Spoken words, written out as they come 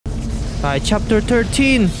Alright, chapter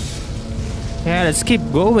 13. Yeah, let's keep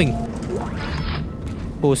going.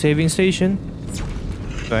 Oh, saving station.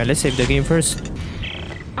 Alright, let's save the game first.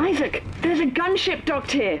 Isaac, there's a gunship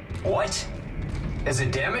docked here. What? Is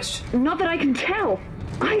it damaged? Not that I can tell.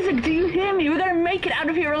 Isaac, do you hear me? We're gonna make it out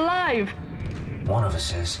of here alive. One of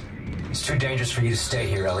us is. It's too dangerous for you to stay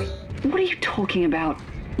here, Ellie. What are you talking about?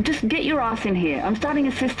 Just get your ass in here. I'm starting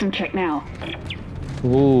a system check now.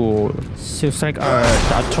 Oh, seems like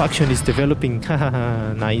the attraction is developing.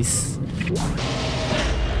 Nice.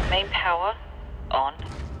 Main power on.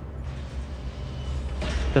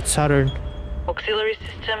 That's Saturn. Auxiliary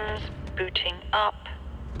systems booting up.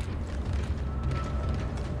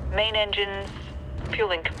 Main engines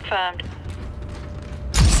fueling confirmed.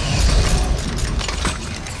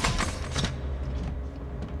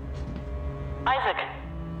 Isaac,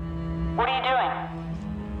 what are you doing?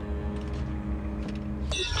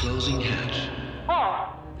 Closing hatch.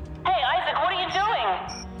 Oh, hey Isaac, what are you doing?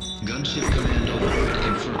 Gunship command override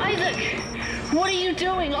confirmed. Isaac, what are you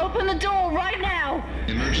doing? Open the door right now.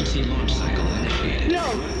 Emergency launch cycle initiated. No,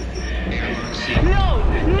 Airlock sequence.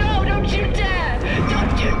 no, don't you dare!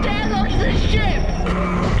 Don't you dare launch the ship!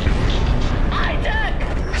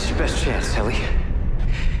 Isaac! It's your best chance, Ellie.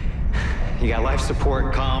 You got life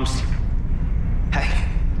support, comms. Hey,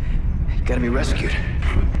 you gotta be rescued.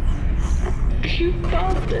 You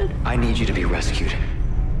bastard. I need you to be rescued.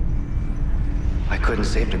 I couldn't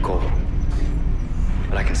save Nicole,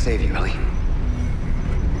 but I can save you, Ellie.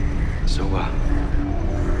 So, bye.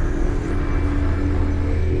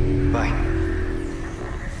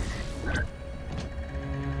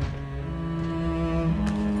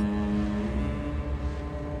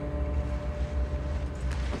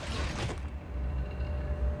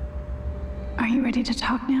 Are you ready to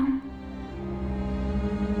talk now?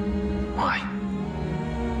 Why?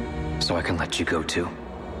 So I can let you go too?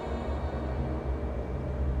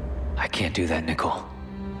 I can't do that, Nicole.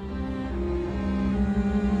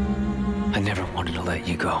 I never wanted to let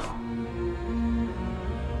you go.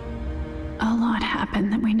 A lot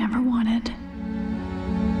happened that we never wanted.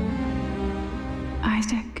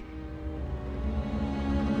 Isaac.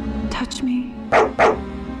 Touch me.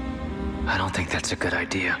 I don't think that's a good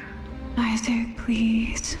idea. Isaac,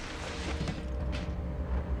 please.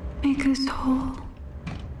 Make us whole.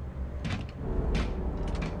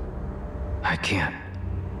 I can't.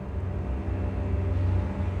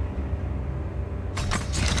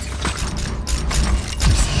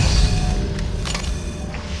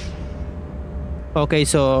 Okay,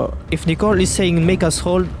 so if Nicole is saying make us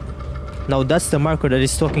whole, now that's the marker that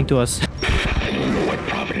is talking to us. I don't know what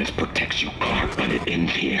Providence protects you, Clarke, but it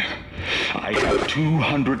ends here. I have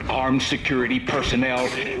 200 armed security personnel.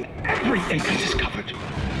 Every entrance is covered.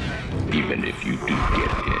 Even if you do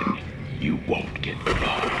get in, you won't get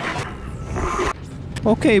far.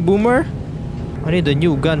 Okay, Boomer. I need a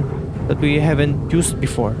new gun that we haven't used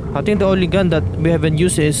before. I think the only gun that we haven't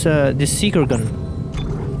used is this seeker gun.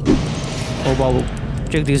 Oh wow,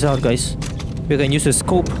 check this out, guys. We can use a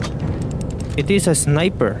scope. It is a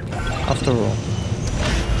sniper, after all.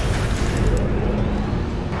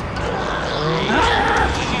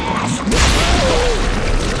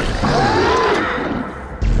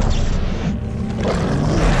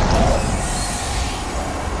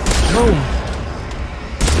 Boom.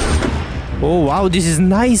 Oh wow, this is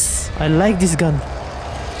nice. I like this gun.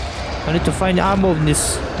 I need to find ammo in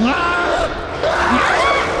this.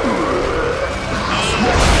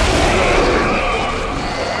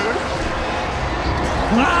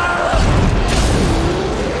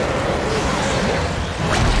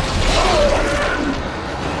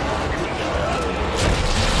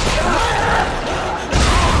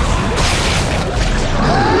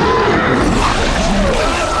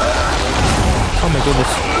 Oh my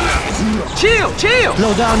goodness. Chill!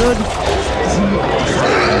 Slow down, dude.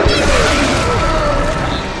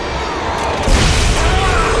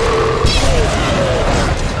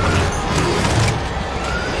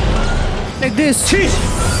 Like this. Shit,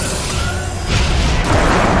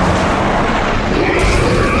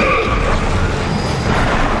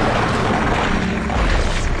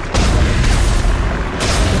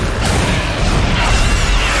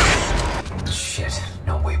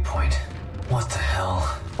 no waypoint. What the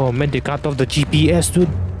hell? Oh man, they cut off the GPS, dude.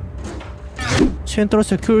 Central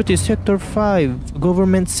Security Sector 5,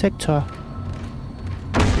 Government Sector.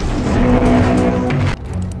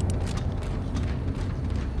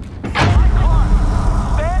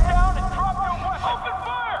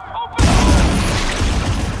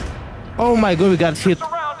 Oh my god, we got hit.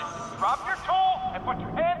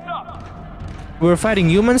 We're fighting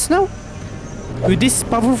humans now? With these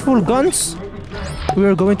powerful guns? We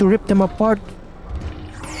are going to rip them apart.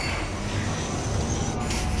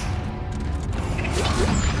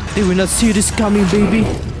 They will not see this coming, baby.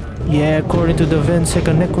 Yeah, according to the vents, like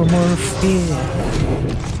a necromorph. Yeah.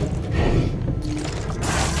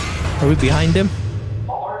 Are we behind them?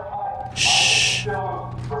 Shh.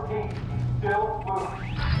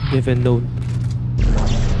 They haven't known.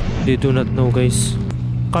 They do not know, guys.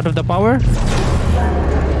 Cut off the power?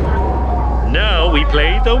 Now we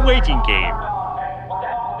play the waiting game.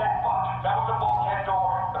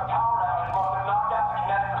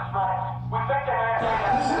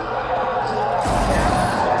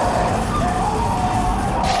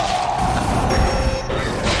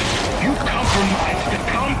 You compromised the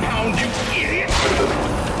compound, you idiot!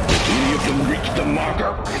 Did any of them reach the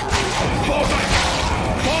marker? Fall back!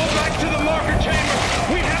 Fall back to the marker chamber!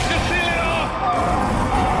 We have to seal it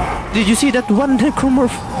off! Did you see that one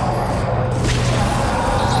necromorph?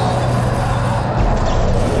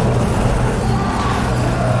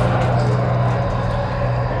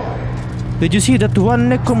 Did you see that one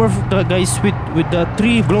necromorph, the guys with the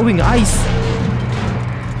 3 glowing eyes?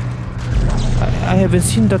 I haven't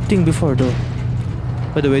seen that thing before though.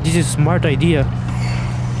 By the way, this is a smart idea.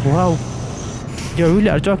 Wow. They're really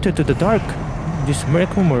attracted to the dark. These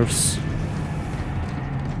necromorphs.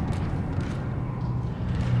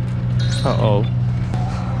 Uh-oh.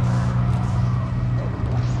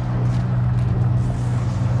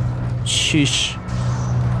 Sheesh.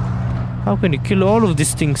 How can you kill all of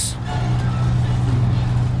these things?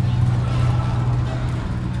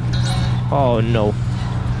 Oh no.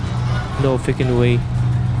 No freaking way.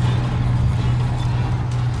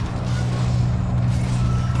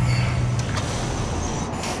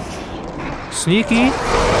 Sneaky.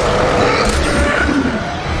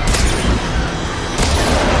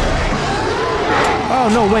 Oh,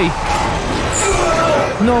 no way.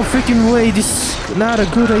 No freaking way. This is not a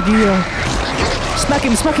good idea. Smack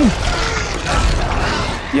him, smack him.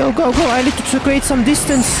 Yo, go, go. I need to create some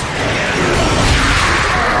distance.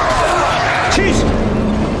 Jeez.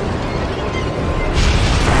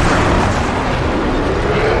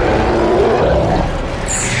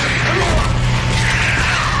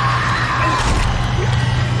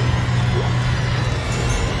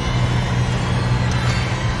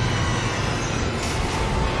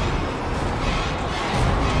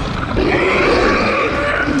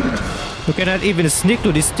 You cannot even sneak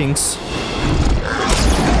to these things.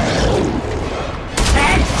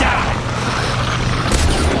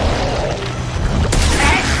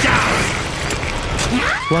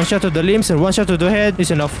 One shot to the limbs and one shot to the head is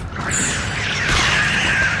enough.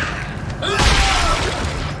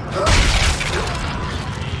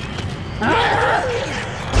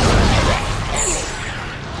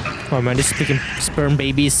 Oh man, this is picking sperm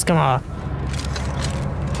babies. Come on.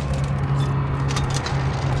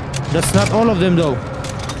 That's not all of them though.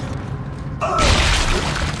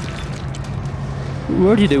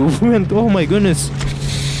 Where did they went? Oh my goodness.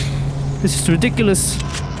 This is ridiculous.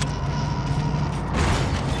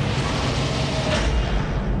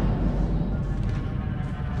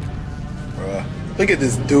 Look at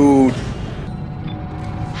this dude.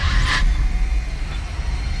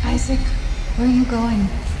 Isaac, where are you going?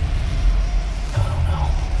 I don't know.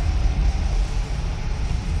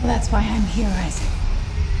 Well, that's why I'm here, Isaac.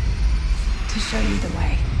 To show you the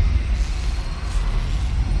way.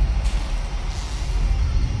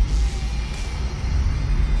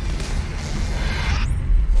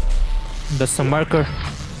 That's the marker.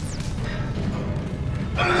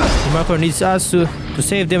 The marker needs us to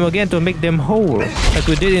save them again, to make them whole, like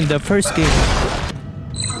we did in the first game.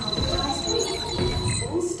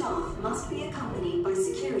 All staff must be accompanied by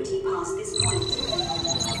security past this point.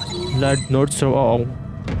 Lord Nordstrom. Uh oh.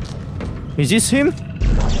 Is this him?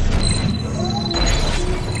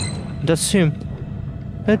 That's him.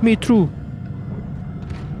 Let me through.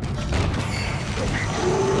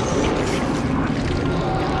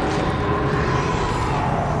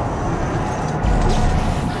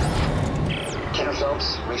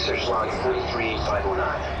 Research log 43509.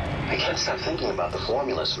 I can't stop thinking about the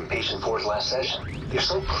formulas from patient 4's last session. They're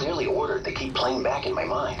so clearly ordered, they keep playing back in my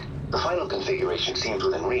mind. The final configuration seems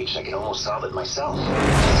within reach. I can almost solve it myself.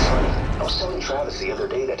 It's funny. I was telling Travis the other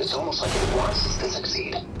day that it's almost like it wants us to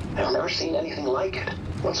succeed. I've never seen anything like it.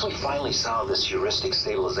 Once we finally solve this heuristic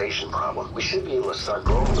stabilization problem, we should be able to start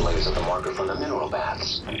growing the layers of the marker from the mineral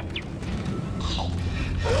baths.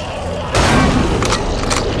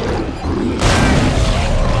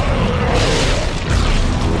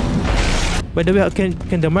 By the way,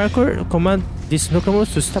 can the marker command these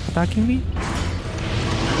Necromorphs to stop attacking me?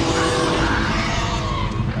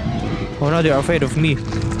 Oh, now they are afraid of me.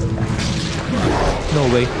 No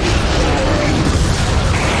way.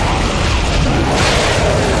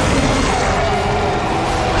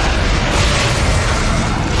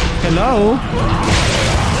 Hello?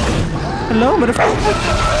 Hello, motherfucker.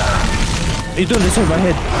 You don't deserve my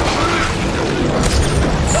head.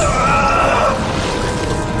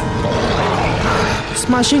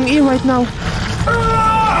 Smashing E right now.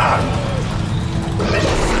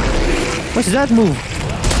 What's that move?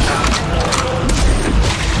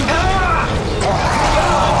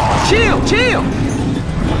 Chill, chill.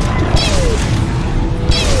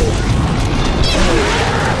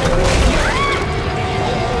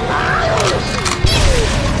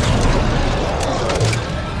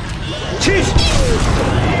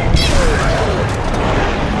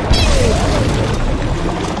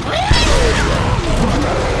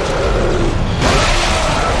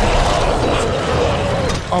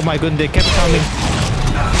 Oh my god, they kept coming.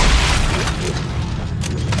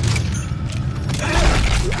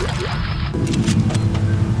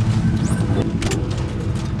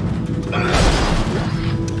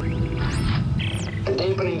 The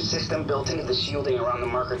dampening system built into the shielding around the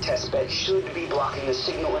marker test bed should be blocking the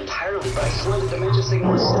signal entirely, but I swear the dementia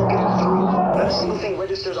signal is still getting through. Not a single thing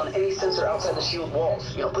registers on any sensor outside the shield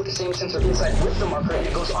walls. You know, put the same sensor inside with the marker and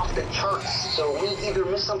it goes off the charts. So we either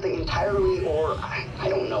miss something entirely or I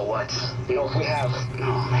don't know what. You know, if we have...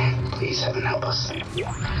 Oh man, please heaven help us.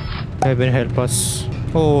 Heaven help us.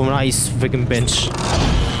 Oh, nice freaking bench.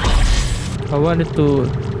 I wanted to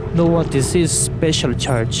know what this is. Special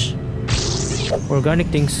charge. Organic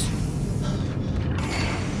things.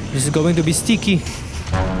 This is going to be sticky.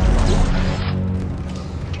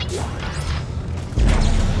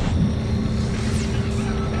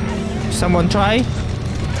 Someone try?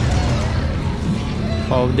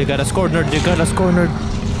 Oh, they got us cornered. They got us cornered.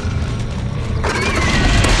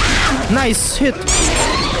 Nice hit.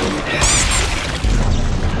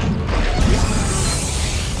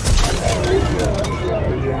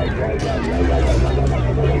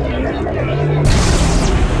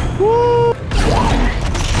 Woo!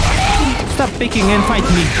 Stop picking and fight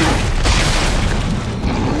me.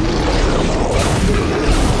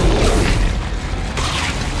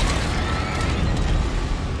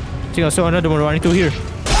 I think I saw another one running through here.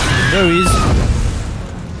 There he is.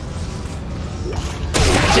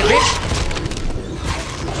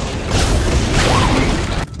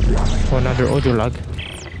 Oh, another audio log.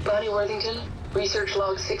 Bonnie Worthington, research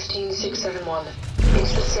log 16671.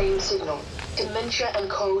 It's the same signal. Dementia and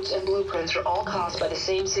codes and blueprints are all caused by the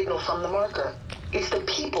same signal from the marker. It's the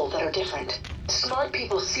people that are different. Smart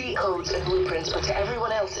people see codes and blueprints, but to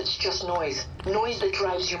everyone else it's just noise. Noise that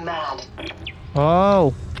drives you mad.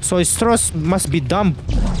 Oh, so his thrust must be dumb.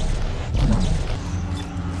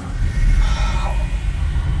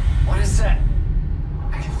 What is that?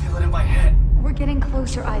 I can feel it in my head. We're getting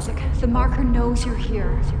closer, Isaac. The marker knows you're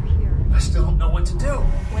here. I still don't know what to do.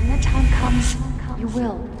 When the time comes, you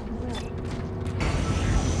will.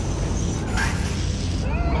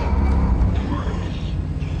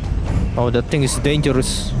 Oh, that thing is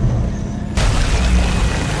dangerous.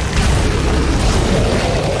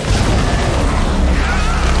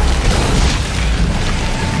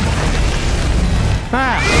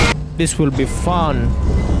 Ah! This will be fun.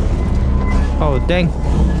 Oh, dang.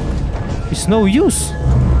 It's no use.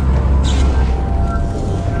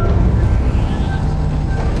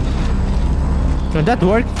 Now that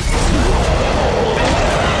worked.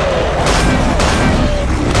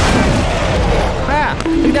 Ah!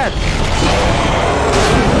 Like that.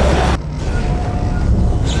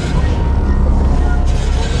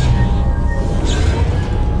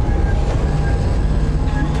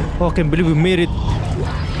 Oh, I can't believe we made it.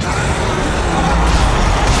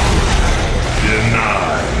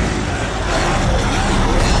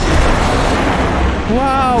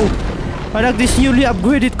 Wow! I like this newly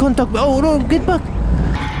upgraded contact. Oh no, get back!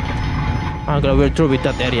 I'm gonna wear through with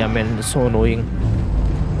that area, man. That's so annoying.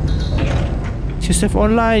 System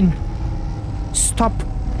online. Stop.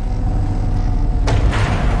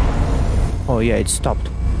 Oh yeah, it stopped.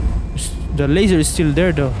 The laser is still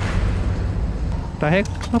there though. The heck?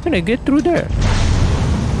 How can I get through there?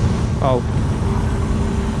 Oh.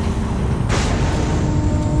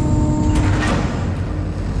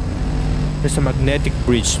 There's a magnetic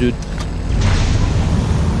bridge, dude.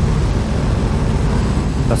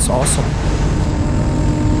 That's awesome.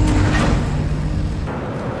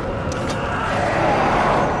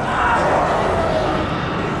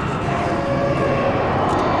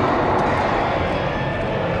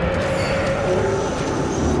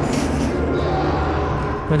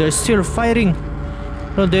 But they're still fighting.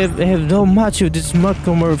 No, they have no match with these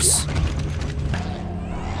NECROMORPHs.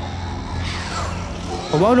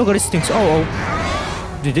 Oh wow, look at these things. Oh.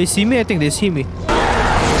 Did they see me? I think they see me.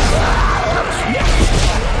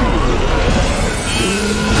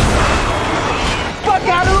 Fuck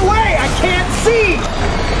out of the way! I can't see!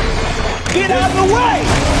 Get out of the way!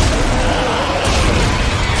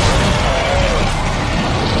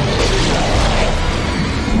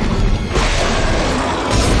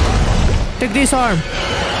 Take this arm.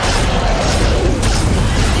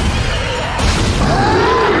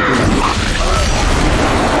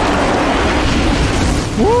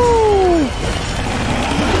 Woo!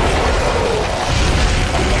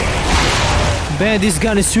 Man, this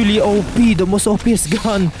gun is really OP, the most OPest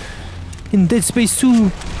gun in Dead Space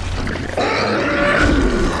 2.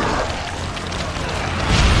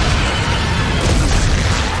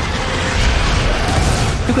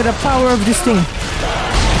 Look at the power of this thing.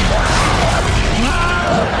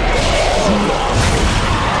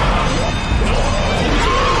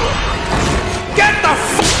 Get the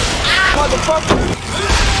motherfucker!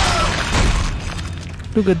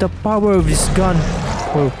 Look at the power of this gun.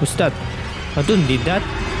 Oh, who's that? I don't need that.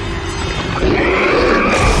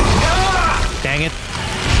 Dang it.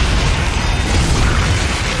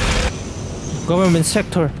 Government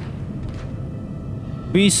sector.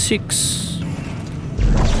 B6.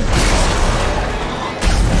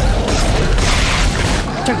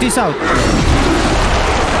 Check this out.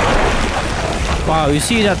 Wow, you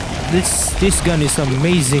see that this gun is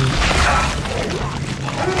amazing.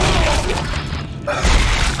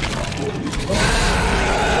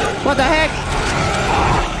 What the heck?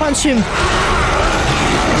 Punch him.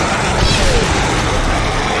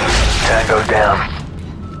 Tango down.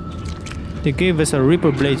 They gave us a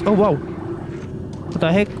Reaper blade. Oh wow. What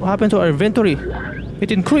the heck? What happened to our inventory?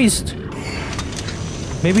 It increased.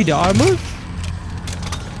 Maybe the armor?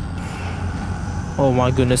 Oh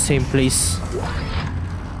my goodness, same place.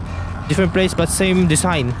 Different place but same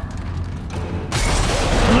design.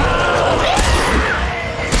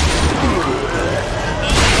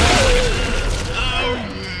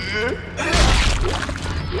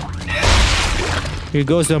 Here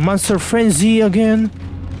goes the monster frenzy again.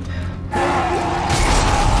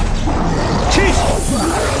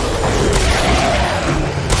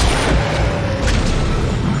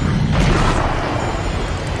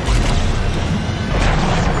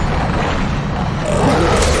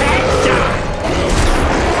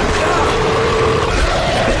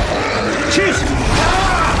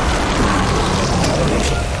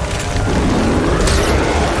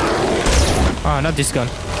 Ah, not this gun.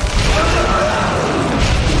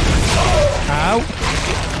 Ow.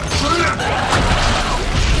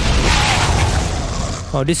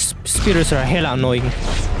 Oh, these spears are hella annoying.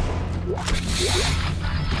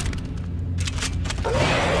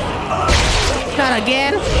 Not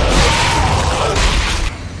again.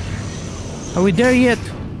 Are we there yet?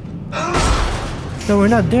 No, we're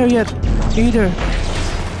not there yet either.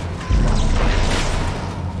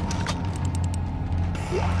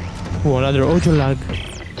 Oh, another audio lag.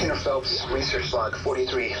 Phelps, research log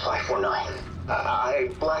 43549. I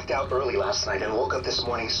blacked out early last night and woke up this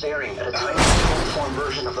morning staring at a tiny form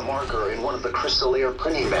version of the marker in one of the crystal layer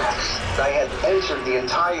printing bags. I had entered the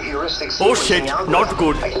entire heuristic sequencing Oh shit, algorithm. not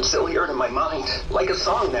good. I can still hear it in my mind, like a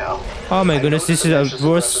song now. Oh my goodness, this is a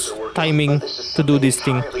worst timing to do this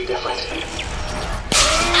thing.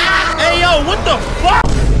 Hey yo, what the fuck?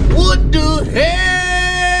 What the hell?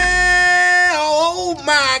 Oh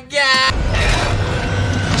my god!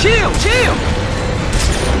 Chill, chill!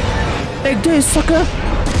 Take this, sucker!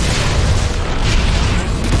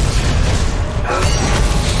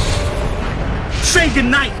 Say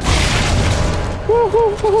goodnight!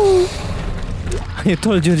 Woohoo! I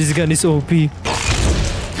told you this gun is OP. Did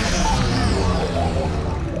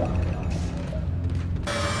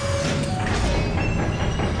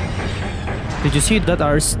you see that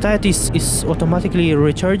our status is automatically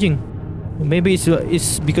recharging? Maybe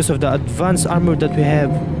it's because of the advanced armor that we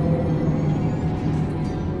have.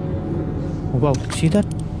 Oh wow, see that?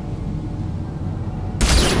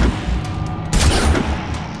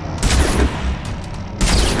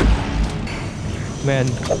 Man,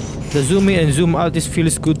 the zoom in and zoom out, this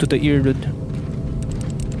feels good to the ear, dude.